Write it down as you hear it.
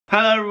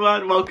Hello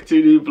everyone, welcome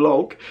to a new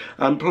vlog.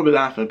 I'm probably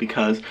laughing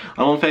because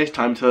I'm on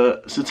FaceTime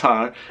to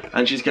Sitar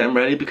and she's getting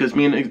ready because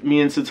me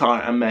and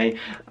Sitar and May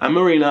and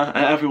Marina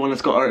and everyone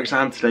has got our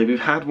exam today. We've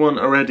had one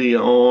already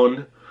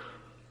on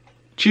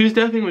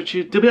Tuesday, I think it was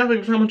Tuesday. Did we have an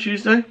exam on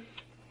Tuesday?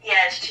 Yeah,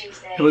 it's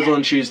Tuesday. It was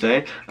on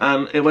Tuesday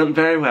and it went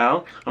very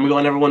well, and we got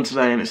another one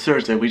today and it's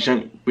Thursday. We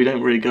don't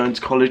really go into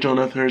college on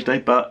a Thursday,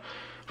 but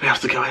we have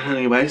to go in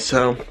anyway,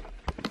 so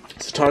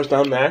Sitar's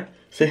down there.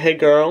 Say hey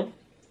girl.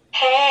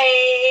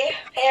 Hey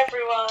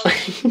everyone.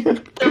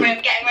 Sorry,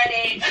 I'm getting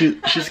ready.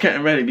 She's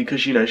getting ready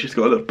because, you know, she's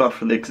got to look buff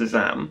for the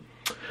exam.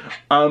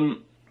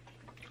 I'm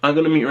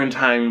gonna meet her in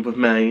town with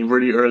May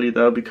really early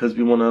though, because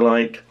we want to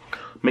like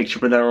make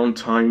sure we're there on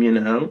time, you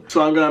know.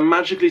 So I'm gonna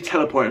magically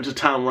teleport into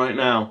town right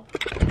now.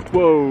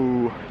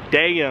 Whoa,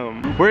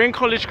 damn. We're in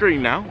College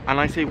Green now, and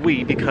I say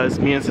we because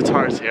me and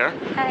Sitar's here.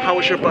 Hey. How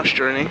was your bus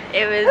journey?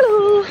 It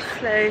was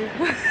slow.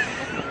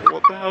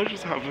 What the hell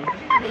just happened?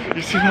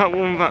 You see that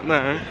woman back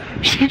there?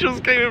 She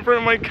just came in front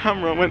of my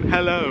camera and went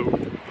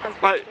hello.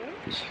 Like,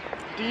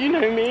 do you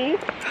know me?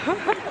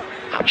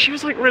 She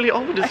was like really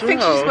old as well. I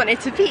think she just wanted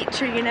to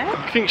feature, you know?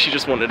 I think she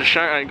just wanted a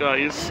shout out,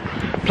 guys.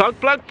 Plug,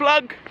 plug,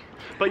 plug!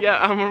 But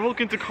yeah, we're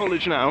walking to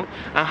college now.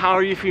 And how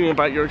are you feeling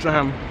about your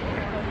exam?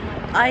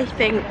 I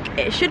think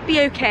it should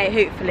be okay,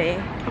 hopefully.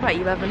 How about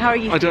you, Evan? How are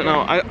you feeling? I don't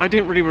know. I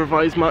didn't really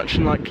revise much,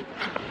 and like,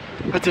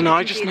 I don't know,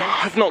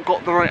 I've not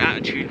got the right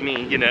attitude,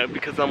 me, you know,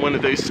 because I'm one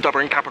of those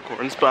stubborn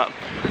Capricorns, but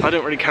I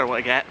don't really care what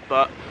I get.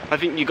 But I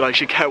think you guys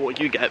should care what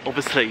you get,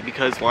 obviously,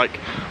 because like,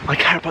 I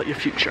care about your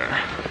future.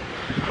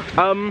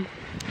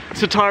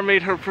 Sitar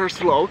made her first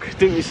vlog,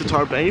 didn't you,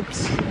 Sitar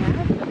babes?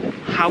 Yeah.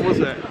 How was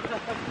it?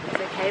 It's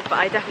okay, but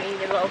I definitely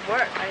need a lot of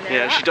work, I know.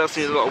 Yeah, she does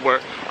need a lot of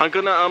work. I'm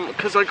gonna,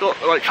 because I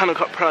got like Final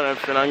Cut Pro and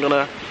everything,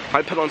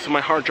 I put it onto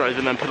my hard drive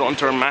and then put it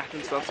onto her Mac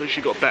and stuff, so she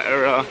got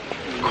better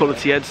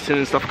quality editing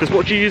and stuff. Because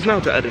what do you use now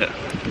to edit?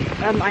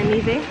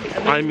 iMovie.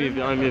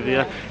 iMovie,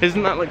 yeah.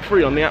 Isn't that like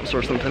free on the App Store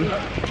or something?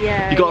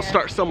 Yeah. You gotta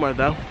start somewhere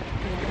though.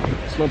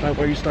 It's not about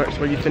where you start, it's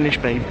where you finish,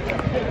 babe.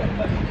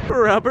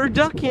 Rubber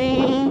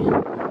ducky.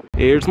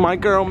 Here's my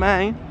girl,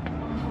 May.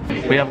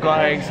 We have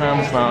got our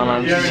exams now and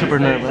I'm super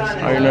nervous.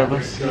 Are you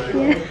nervous?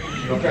 Yeah.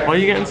 Why are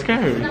you getting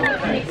scared?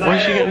 Why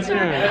is she getting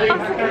scared? I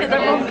was looking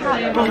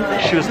at the wrong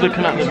cat. She was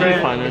looking at the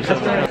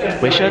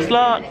viewfinder. Wish us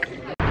luck!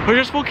 We're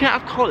just walking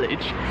out of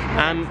college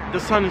and the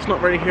sun is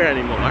not really here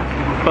anymore.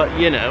 But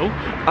you know,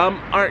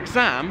 our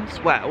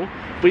exams, well,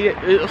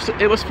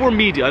 it was for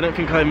media, I don't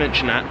think I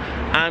mentioned that.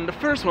 And the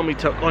first one we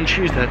took on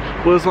Tuesday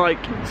was like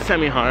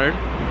semi-hard.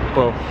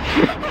 Well,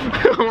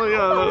 oh my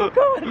god,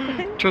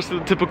 Oh, just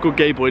the typical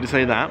gay boy to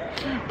say that.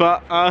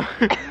 But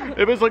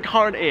it was like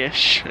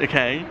hard-ish,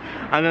 okay?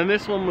 And then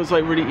this one was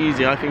like really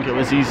easy. I think it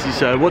was easy.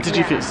 So what did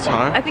you think,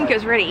 Sitar? I think it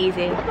was really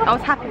easy. I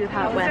was happy with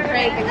how it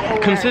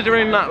went.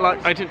 Considering that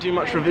like I didn't do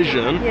much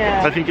revision,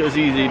 yeah. I think it was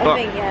easy. But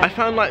I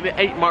found like the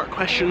 8-mark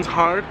questions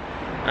hard.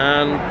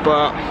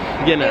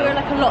 But you know, there were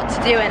like a lot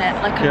to do in it,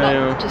 like a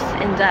lot just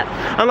in depth.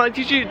 And like,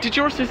 did you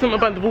ever say something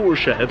about the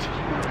watershed?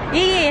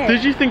 Yeah.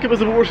 Did you think it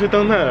was a watershed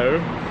down there?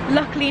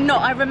 Luckily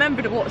not. I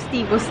remembered what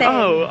Steve was saying.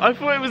 Oh, I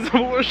thought it was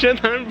a watershed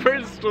there in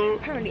Bristol.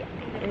 Apparently,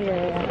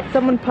 yeah.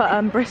 Someone put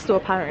Bristol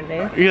apparently.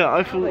 Yeah,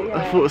 I thought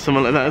it was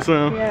something like that as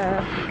well.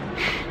 Yeah.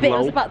 But it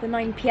was about the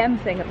 9 PM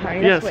thing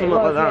apparently. Yeah, something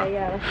like that.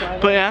 Yeah, that's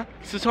right. But yeah,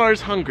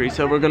 Sitar's hungry,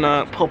 so we're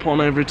gonna pop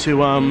on over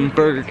to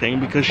Burger King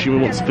because she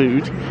wants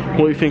food.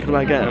 What are you thinking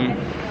about getting?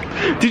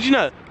 Did you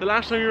know, the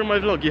last time you were in my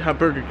vlog, you had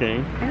Burger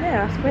King? I know,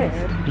 that's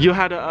weird. You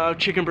had a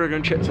chicken burger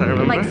and chips, I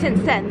remember. Like,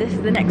 since then, this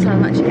is the next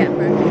time I'm actually getting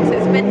Burger King, so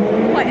it's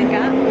been quite a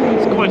gap.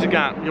 It's quite a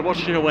gap. You're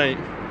watching your weight.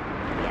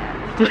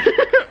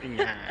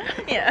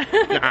 Yeah.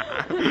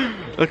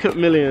 Yeah. Look at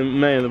Millie and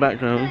May in the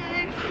background.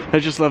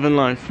 They're just loving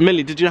life.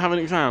 Millie, did you have an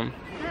exam?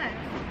 No.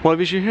 Why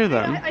was you here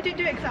then? I didn't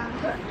do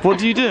exams. What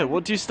do you do?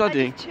 What do you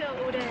study? I just chill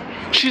all day.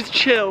 She's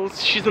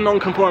chills. She's a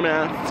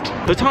non-conformist.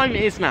 The time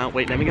is now.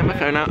 Wait, let me get my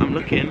phone out. I'm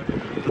looking.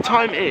 The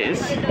time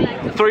is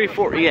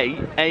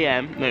 3:48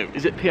 AM. No,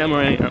 is it PM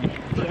or AM?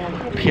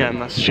 PM. PM,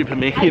 that's stupid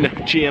me, you know,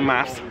 GM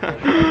maths.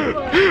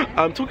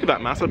 Talking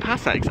about maths, I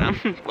passed that exam.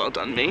 Well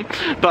done me.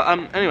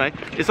 But anyway,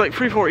 it's like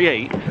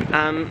 3:48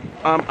 and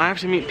I have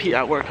to meet Pete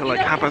at work at like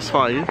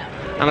 5:30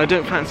 and I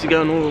don't fancy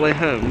going all the way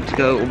home to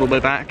go all the way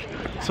back.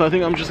 So I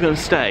think I'm just gonna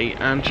stay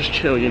and just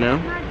chill, you know,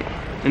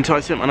 until I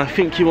see him. And I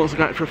think he wants to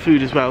go out for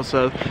food as well,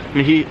 so I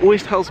mean, he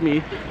always tells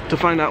me to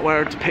find out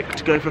where to pick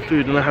to go for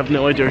food and I have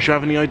no idea. Do you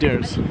have any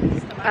ideas?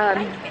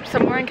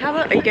 Somewhere in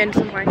Cabot? Are you going to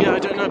somewhere in Cabot? Yeah, I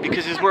don't know,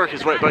 because his work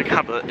is right by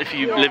Cabot. If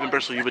you live in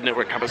Bristol, you would know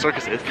where Cabot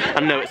Circus is.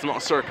 And no, it's not a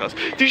circus.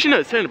 Did you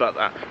know, saying about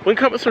that, when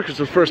Cabot Circus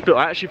was first built,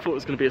 I actually thought it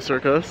was going to be a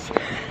circus.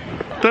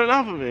 Don't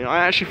laugh at me,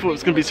 I actually thought it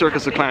was going to be a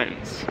circus of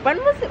clowns. When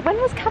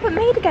was Cabot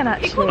made again,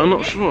 actually? I'm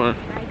not sure.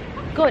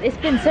 God, it's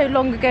been so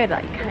long ago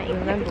that you can't even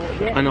remember what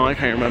it is. I know, I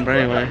can't remember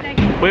anyway.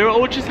 We were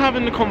all just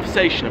having a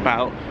conversation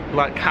about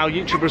like how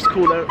YouTubers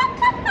call their...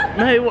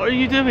 May, what are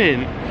you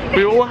doing?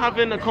 We were all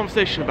having a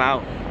conversation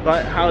about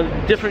like how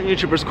different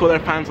YouTubers call their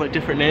fans like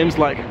different names.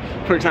 Like,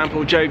 for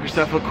example, Joe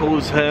Graceffa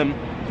calls him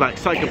like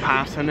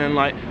psychopaths, and then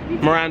like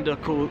Miranda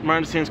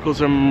Sings calls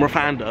them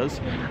Rafandas,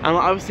 and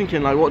I was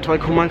thinking like, what do I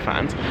call my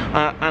fans?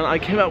 And I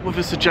came up with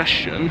a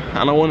suggestion,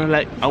 and I want to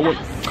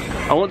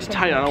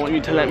tell you, and I want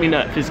you to let me know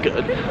if it's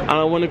good. And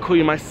I want to call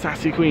you my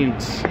sassy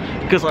queens,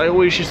 because I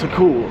always used to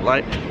call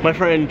like my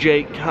friend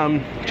Jake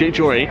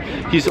Jory.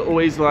 He's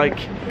always like,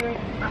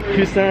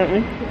 who's staring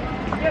at me?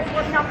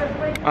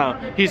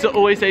 He used to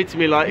always say to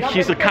me like, he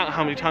used to count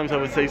how many times I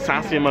would say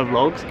sassy in my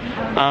vlogs,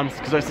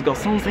 because I used to go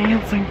something.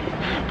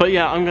 But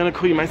yeah, I'm gonna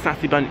call you my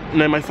sassy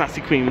my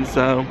sassy queen,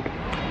 so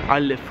I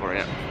live for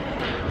it.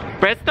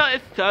 Bristol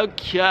is so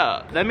cute.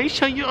 Let me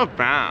show you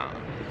around.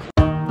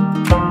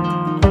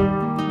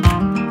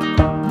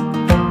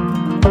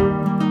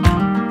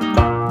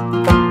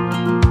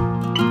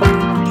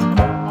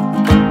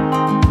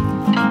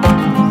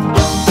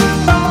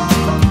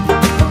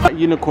 That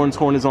unicorn's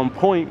horn is on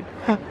point.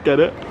 Get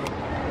it?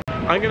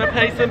 I'm gonna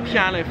play some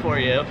piano for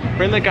you.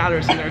 We're in the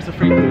gallery, so there's a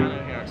free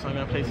piano here, so I'm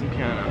gonna play some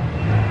piano.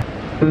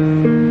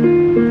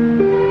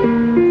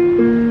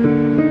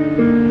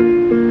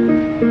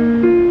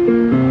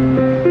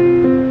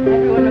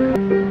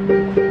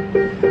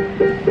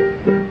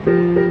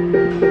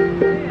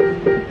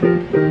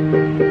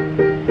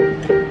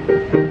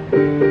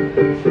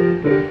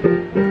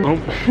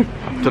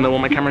 Don't know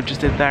what my camera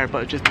just did there,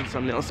 but it just did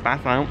some little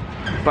spaff out.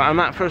 But on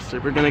that first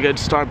we're gonna go to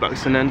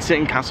Starbucks and then sit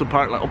in Castle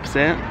Park, like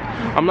opposite.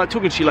 I'm like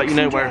talking to you like you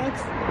know where.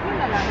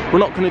 We're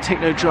not gonna take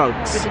no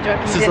drugs.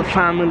 This is a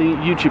family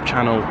YouTube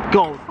channel.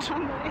 God,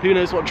 who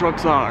knows what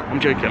drugs are? I'm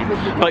joking.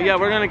 But yeah,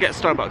 we're gonna get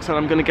Starbucks, and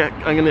I'm gonna.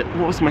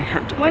 What was my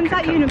hair? When's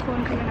that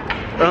unicorn coming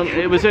out?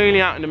 It was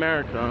only out in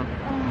America.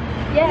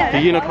 Yeah.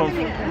 The unicorn.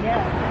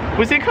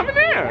 Was it coming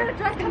there? A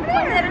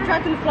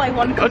dragonfly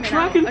one. A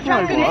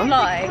dragonfly one?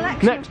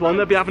 Next one,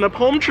 they'll be having a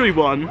palm tree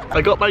one.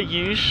 I got my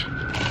Yuge,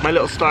 my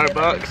little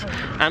Starbucks,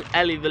 and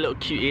Ellie, the little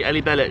cutie,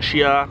 Ellie Bellet, she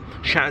shout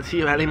out to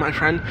you, Ellie, my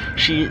friend.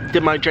 She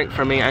did my drink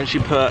for me, and she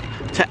put,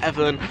 to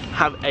Evan,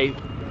 have a,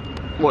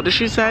 what did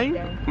she say?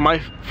 My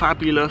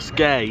fabulous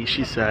gay,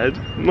 she said.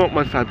 Not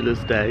my fabulous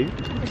day.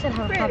 It said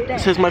have a fab day. It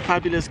says my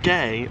fabulous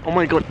gay. Oh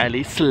my god,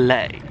 Ellie,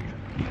 slay.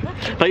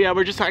 But yeah,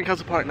 we're just at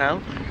Castle Park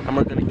now, and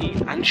we're gonna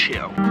eat and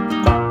chill.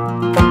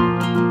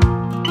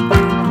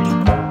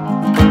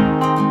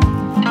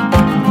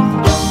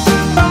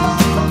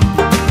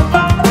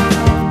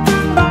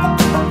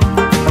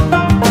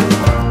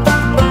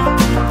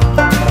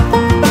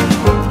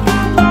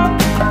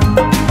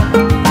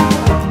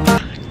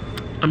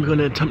 I'm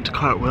gonna attempt a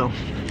cartwheel.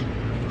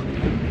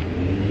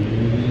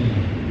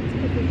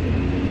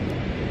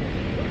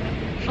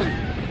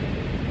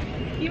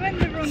 You went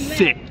the wrong way.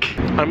 Sick.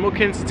 I'm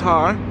walking to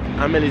Tar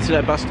and Millie to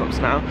their bus stops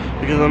now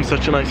because I'm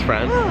such a nice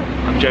friend.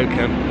 I'm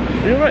joking.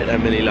 You're right there,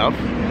 Millie love.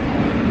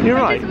 You're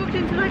right. I just walked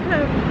into like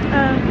a,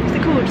 what's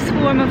it called?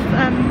 Swarm of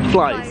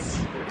flies.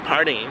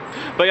 Partying.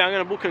 But yeah, I'm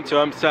gonna walk into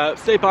them, so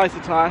stay by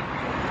Tar.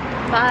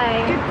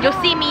 Bye. You'll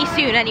see me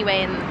soon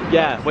anyway.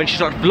 Yeah, when she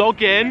starts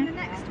vlogging. The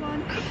next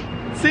one.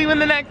 See you in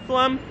the next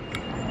one.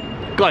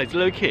 Guys,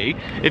 low key,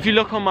 if you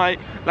look on my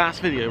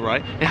last video,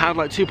 right, it had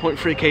like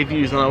 2.3k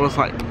views, and I was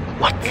like,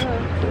 what?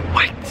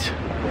 Wait.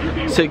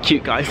 So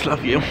cute, guys,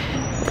 love you.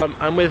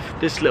 I'm with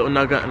this little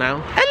nugget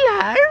now.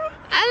 Hello!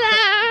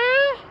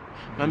 Hello!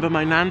 Remember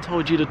my nan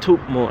told you to talk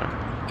more?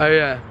 Oh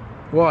yeah.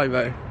 Why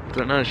though? I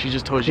don't know, she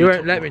just told you You to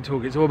won't let me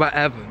talk, it's all about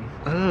Evan.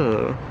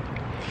 Oh.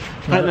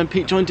 Right then,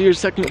 Pete, do you want to do your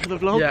segment for the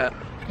vlog? Yeah.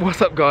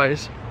 What's up,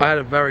 guys? I had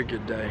a very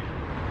good day.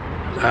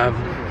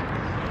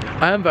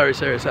 I am very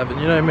serious, Evan,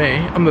 you know me.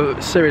 I'm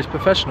a serious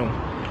professional.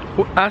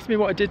 Ask me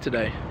what I did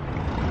today.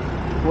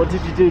 What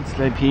did you do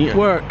today, Pete?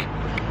 Work.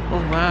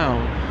 Oh wow.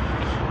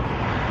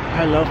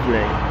 How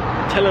lovely.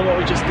 Tell them what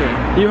we just did.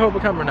 You hold the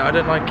camera now, I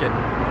don't like it.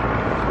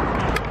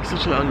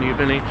 Such a little noob,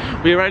 isn't he?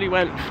 We already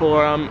went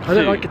for food. I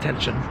don't like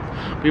attention.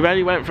 We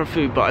already went for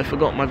food, but I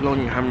forgot my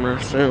vlogging camera,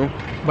 so...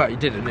 Well, you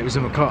didn't, it was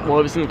in the car. Well,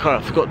 it was in the car,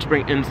 I forgot to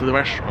bring it into the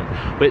restaurant.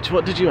 Which,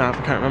 what did you have?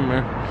 I can't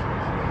remember.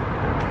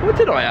 What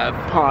did I have?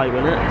 Pie,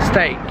 wasn't it?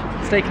 Steak.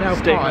 Steak and apple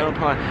pie. Steak and apple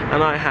pie.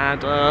 And I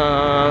had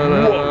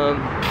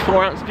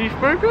 4-ounce beef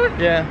burger?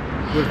 Yeah,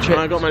 with chips. And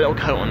I got my little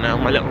coat on now,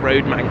 my little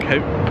roadman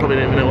coat. Probably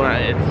don't even know what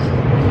that is.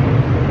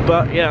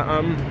 But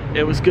yeah,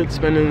 it was good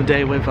spending the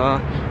day with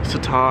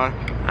Satar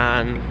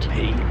and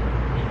Pete.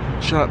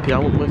 Shut up, Pete, I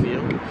wasn't with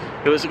you.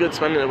 It was a good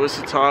spending it with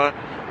Satar,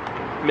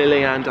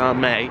 Millie and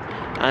May.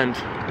 And,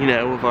 you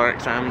know, with our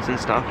exams and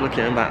stuff,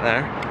 looking back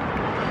there.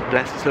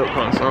 Bless this little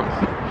croissant.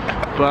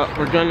 But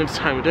we're going into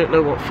town, we don't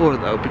know what for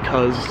though,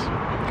 because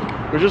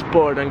we're just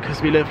bored, and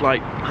because we live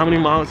like, how many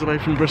miles away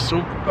from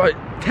Bristol? Like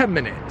 10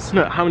 minutes.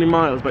 No, how many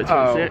miles?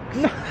 About 26?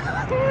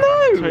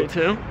 Oh. No!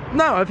 22?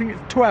 No, I think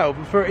it's 12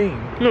 or 13.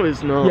 No,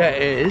 it's not. Yeah,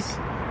 it is.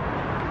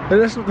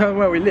 And that's not telling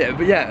where we live,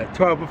 but yeah,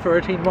 12 or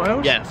 13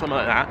 miles? Yeah, something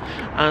like that.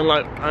 And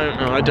like, I don't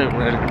know, I don't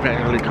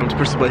really come to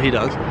Bristol, but he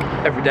does.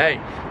 Every day.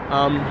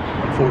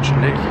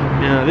 Unfortunately.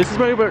 Yeah, this is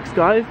where he works,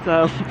 guys,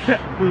 so...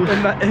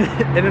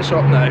 in a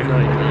shop? No.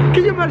 No,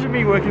 Can you imagine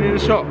me working in a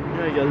shop?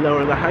 yeah, you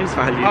lower the house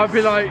value. I'd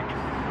be like,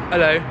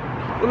 hello,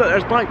 Well, look,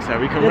 there's bikes there.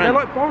 We can Yeah, rent.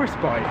 they're like Boris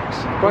bikes.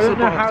 But I What's don't a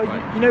know Boris how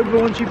bike? you know the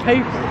ones you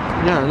pay for.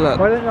 Yeah, look.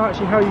 But I don't know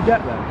actually how you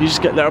get there. You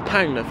just get there a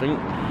pound, I think.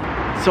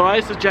 So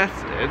I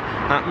suggested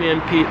that me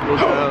and Pete will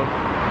go.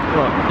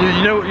 What?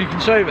 You know what you can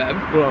show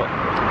them? What?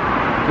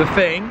 The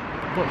thing.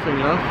 What thing,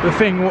 love? The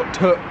thing what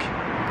took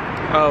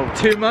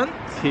 2 months.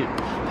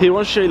 He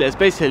wants to show you this.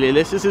 Basically,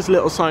 this is his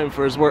little sign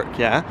for his work,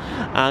 yeah?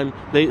 And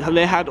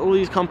they had all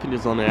these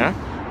companies on there,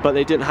 but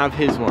they didn't have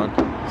his one.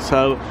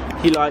 So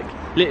he like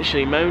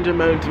literally moaned and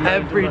moaned and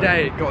moaned. Every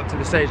day it got to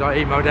the stage I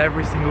emailed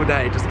every single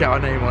day just to get our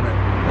name on it.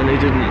 And they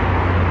didn't.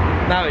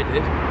 Now he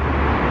did.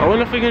 I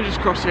wonder if we can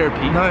just cross here,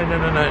 Pete. No. Why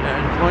not?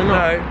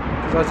 No,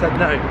 because I said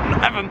no.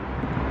 Evan!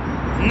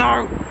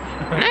 No!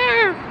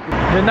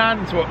 Your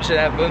nan's watching,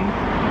 Evan.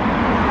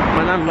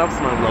 My nan loves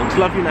my vlogs.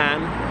 Love you,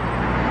 Nan. I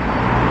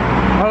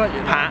like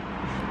your Pat.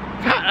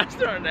 Pat, that's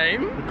not her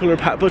name. We call her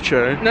Pat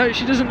Butcher. No,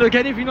 she doesn't look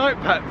anything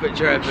like Pat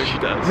Butcher, Evan. She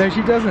does. No,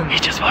 she doesn't. You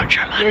just watch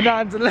her money. Your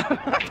nan's a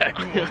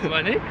lovely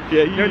money.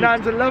 Yeah, Your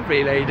nan's a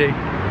lovely lady.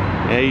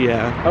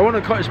 Yeah. I want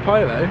a cottage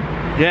pie though.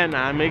 Yeah,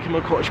 Nan, make him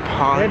a cottage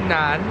pie. Yeah,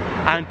 Nan.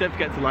 And don't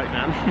forget to like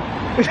Nan.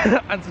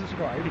 And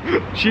subscribe.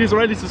 She's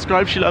already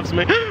subscribed, she loves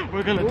me.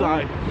 We're gonna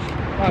die.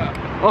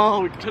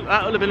 Oh,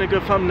 that would have been a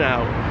good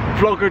thumbnail.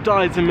 Vlogger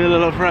dies in the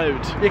middle of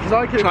road. Yeah, because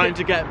I could trying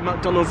to get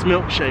McDonald's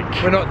milkshake.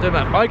 We're not doing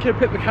that. I could have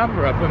picked the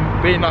camera up and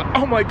been like,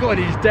 oh my god,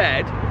 he's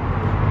dead.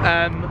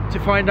 To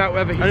find out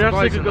whether he's alive or not. And you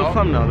have to take a good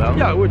thumbnail though.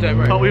 Yeah, I would, don't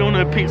worry. But we all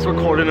know Pete's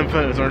recording and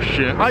photos are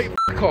shit. F***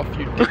 off,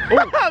 you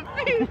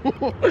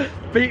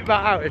beat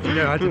that out if you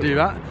know how to do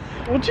that.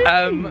 What do you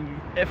mean?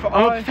 If I'm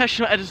a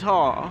professional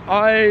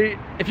editor.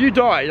 If you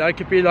died, I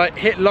could be like,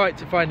 hit like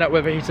to find out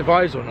whether he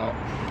survives or not.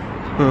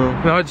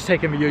 And I'll just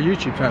take him to your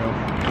YouTube channel.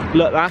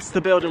 Look, that's the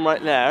building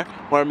right there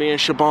where me and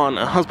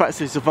Shabana, I was about to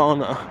say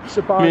Savannah.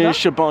 Me and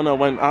Shabana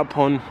went up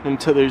on and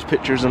took those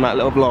pictures in that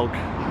little vlog.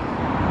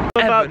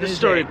 What about the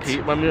story,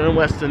 Pete, when we were in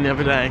Weston the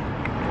other day?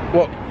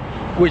 What?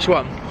 Which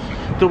one?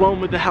 The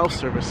one with the health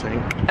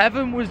servicing.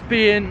 Evan was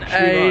being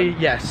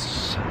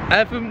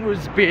Evan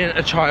was being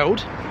a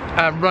child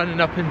and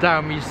running up and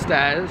down these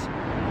stairs.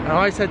 And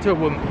I said to a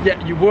woman, yeah,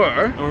 you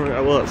were. Oh,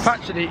 I was.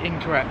 Factually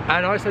incorrect.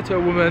 And I said to a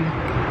woman,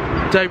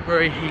 don't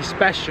worry, he's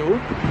special.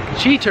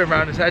 She turned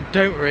around and said,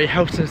 don't worry,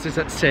 health services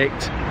at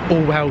 6,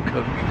 all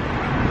welcome.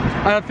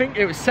 And I think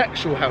it was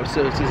sexual health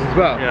services as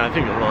well. Yeah, I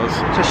think it was.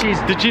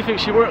 So did you think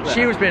she worked there?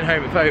 She was being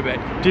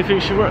homophobic. Do you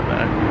think she worked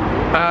there?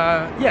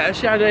 Yeah,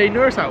 she had a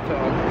nurse outfit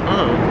on.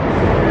 Oh.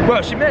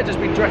 Well, she may have just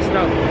been dressing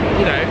up,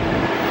 you know.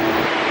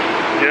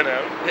 You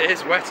know. It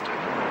is Western.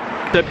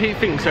 So Pete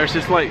thinks there's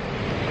this like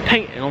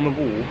painting on the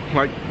wall,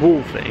 like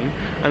wall thing,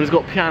 and it's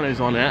got pianos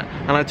on it,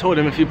 and I told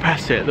him if you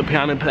press it, the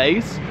piano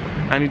plays,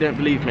 and he don't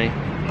believe me.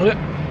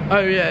 Oh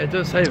yeah, it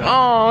does say that.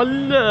 Oh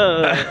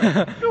look!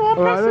 Go on,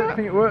 press I don't it.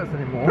 think it works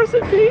anymore. Press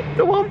it, Pete.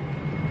 Go on.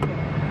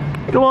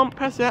 Go on,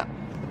 press it.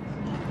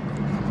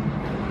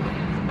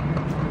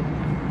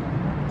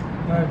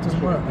 No, it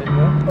doesn't work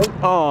anymore.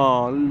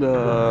 Oh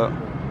look.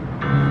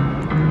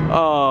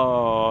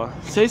 Oh,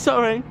 say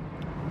sorry.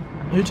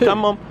 You too.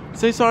 Come on,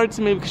 say sorry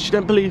to me because you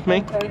don't believe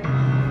me. Okay.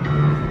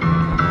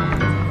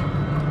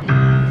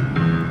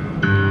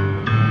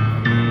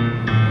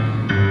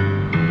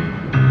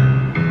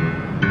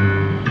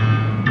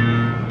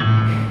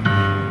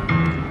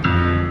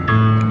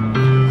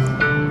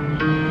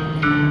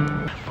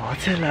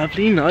 What a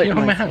lovely night. Can you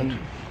hold my hand?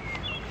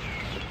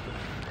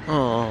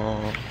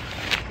 Oh.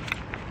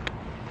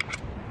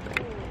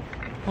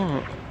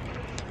 What?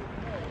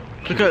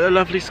 Look at the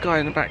lovely sky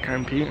in the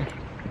background, Pete.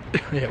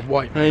 Yeah,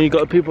 white. And you got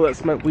the people that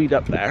smoke weed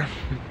up there.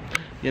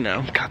 You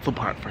know, Castle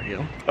Park for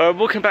you.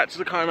 Walking back to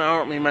the car now,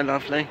 aren't we, my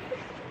lovely?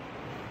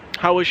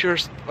 How was your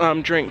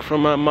drink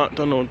from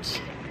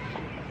McDonald's?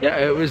 Yeah,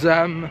 it was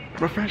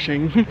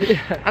refreshing.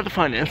 Yeah. At the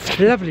finest.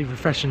 Lovely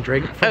refreshing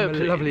drink from a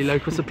lovely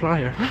local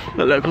supplier.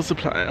 The local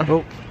supplier.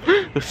 Oh.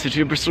 The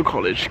City of Bristol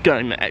College,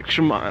 going the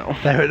extra mile.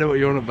 They don't know what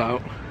you're on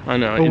about. I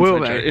know,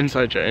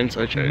 inside joke.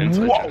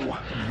 Whoa!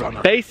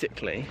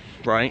 Basically,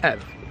 right?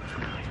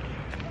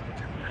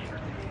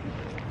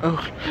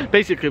 Oh,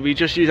 basically we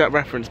just use that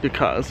reference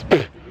because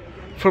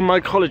from my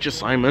college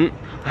assignment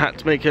I had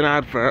to make an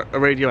advert, a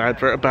radio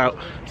advert about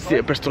City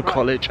of Bristol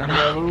College,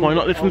 and why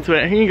not listen to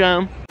it? Here you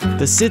go.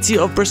 The City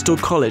of Bristol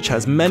College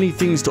has many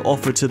things to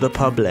offer to the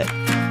public,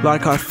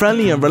 like our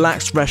friendly and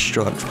relaxed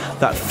restaurants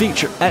that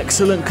feature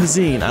excellent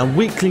cuisine and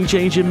weekly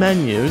changing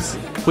menus.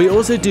 We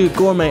also do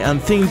gourmet and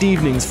themed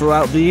evenings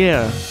throughout the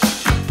year.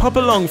 Pop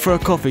along for a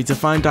coffee to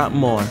find out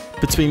more,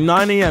 between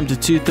 9 AM to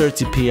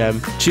 2:30 PM,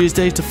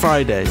 Tuesdays to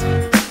Fridays.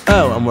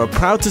 Oh, and we're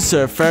proud to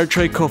serve fair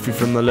trade coffee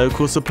from the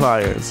local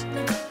suppliers.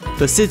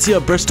 The City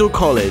of Bristol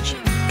College,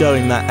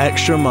 going that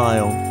extra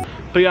mile.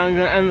 But yeah, I'm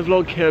going to end the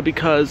vlog here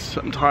because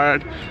I'm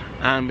tired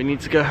and we need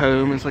to go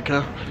home. It's like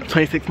a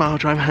 26-mile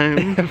drive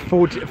home.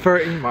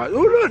 13 miles.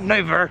 Oh look,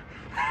 never.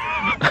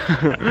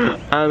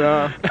 And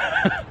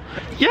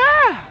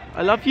yeah,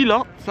 I love you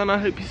lots and I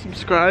hope you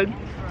subscribe.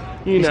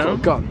 You know. Got a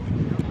gun.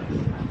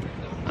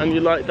 And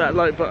you like that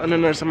like button,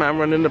 and there's a man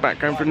running in the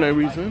background for no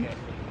reason.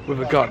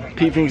 with a gun.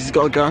 Pete thinks he's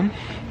got a gun.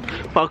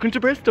 Welcome to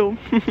Bristol.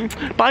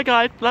 Bye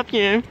guys, love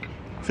you.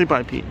 Say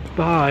bye Pete.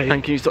 Bye.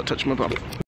 Thank you, stop touching my bum.